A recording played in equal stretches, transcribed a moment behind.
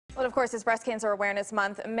Well, of course, it's Breast Cancer Awareness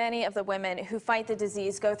Month. Many of the women who fight the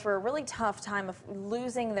disease go through a really tough time of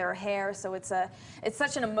losing their hair, so it's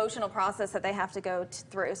such an emotional process that they have to go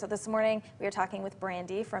through. So this morning, we are talking with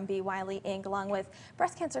Brandy from BWileyInc, along with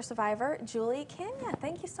breast cancer survivor Julie Kenya.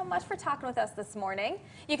 Thank you so much for talking with us this morning.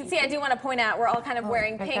 You can see I do want to point out we're all kind of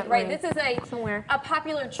wearing pink, right? This is a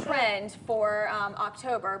popular trend for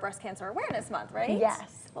October, Breast Cancer Awareness Month, right?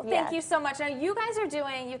 Yes. Well, thank you so much. Now, you guys are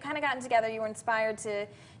doing, you've kind of gotten together, you were inspired to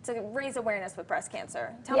raise awareness with breast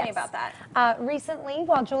cancer. Tell me about that. Recently,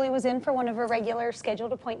 while Julie was in for one of her regular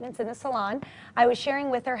scheduled appointments in the salon, I was sharing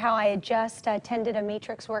with her how I had just attended a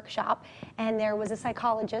matrix workshop, and there was a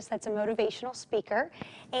psychologist that's a motivational speaker,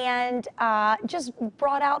 and just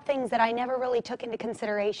brought out things that I never really took into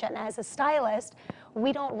consideration. As a stylist,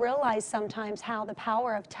 we don't realize sometimes how the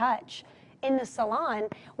power of touch in the salon,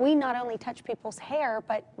 we not only touch people's hair,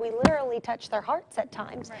 but we literally touch their hearts at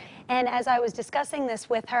times. Right. And as I was discussing this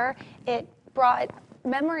with her, it brought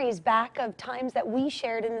memories back of times that we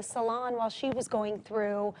shared in the salon while she was going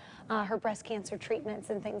through her breast cancer treatments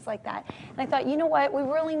and things like that. And I thought, you know what, we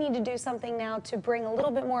really need to do something now to bring a little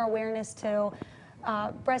bit more awareness to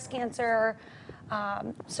breast cancer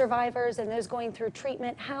survivors and those going through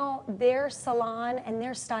treatment, how their salon and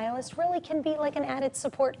their stylist really can be like an added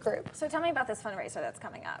support group. So tell me about this fundraiser that's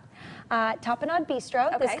coming up. Tapenade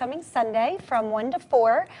Bistro, this coming Sunday from 1 to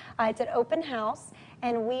 4. It's an open house,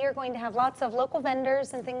 and we are going to have lots of local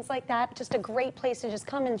vendors and things like that. Just a great place to just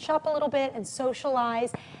come and shop a little bit and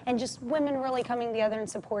socialize, and just women really coming together and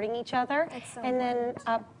supporting each other. And then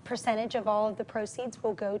a percentage of all of the proceeds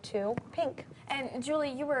will go to Pink. And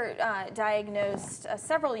Julie, you were diagnosed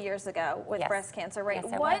several years ago with breast cancer, right?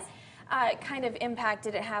 Yes, what kind of impact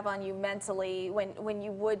did it have on you mentally when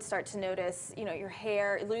you would start to notice, you know, your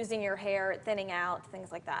hair, losing your hair, thinning out,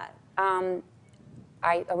 things like that?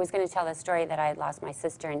 I was going to tell the story that I had lost my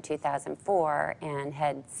sister in 2004 and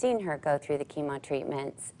had seen her go through the chemo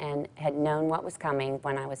treatments and had known what was coming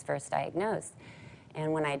when I was first diagnosed.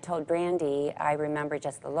 And when I had told Brandy, I remember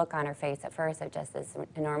just the look on her face at first of just this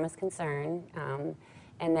enormous concern.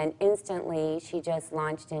 And then instantly she just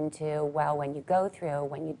launched into, well, when you go through,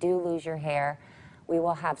 when you do lose your hair, we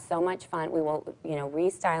will have so much fun. We will, you know,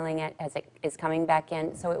 restyling it as it is coming back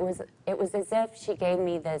in. So it was as if she gave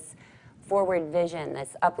me this forward vision,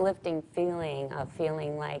 this uplifting feeling of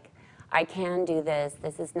feeling like I can do this.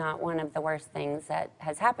 This is not one of the worst things that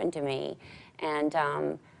has happened to me.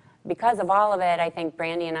 And because of all of it, I think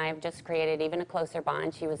Brandy and I have just created even a closer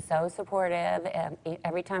bond. She was so supportive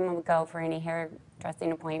every time I would go for any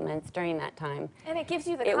hairdressing appointments during that time. And it gives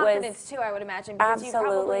you the confidence too, I would imagine, because you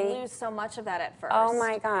probably lose so much of that at first. Oh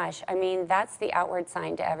my gosh, I mean, that's the outward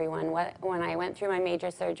sign to everyone. When I went through my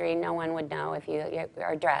major surgery, no one would know if you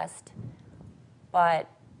are dressed, but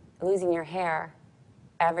losing your hair,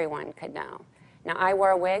 everyone could know. Now, I wore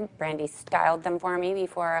a wig. Brandy styled them for me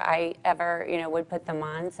before I ever, you know, would put them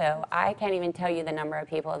on. So I can't even tell you the number of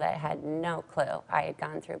people that had no clue I had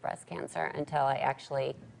gone through breast cancer until I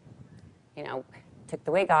actually, you know, took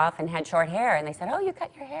the wig off and had short hair. And they said, oh, you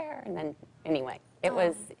cut your hair. And then, anyway, it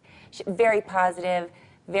was very positive,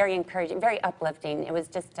 very encouraging, very uplifting. It was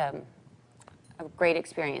just a great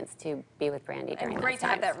experience to be with Brandy during that time. Great to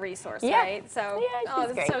have that resource, right? So,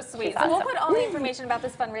 this is so sweet. So we'll put all the information about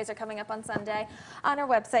this fundraiser coming up on Sunday on our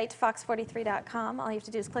website, fox43.com. All you have to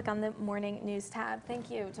do is click on the morning news tab. Thank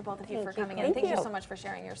you to both of you for coming in. Thank you so much for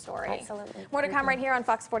sharing your story. Absolutely. More to come right here on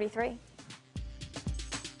Fox 43.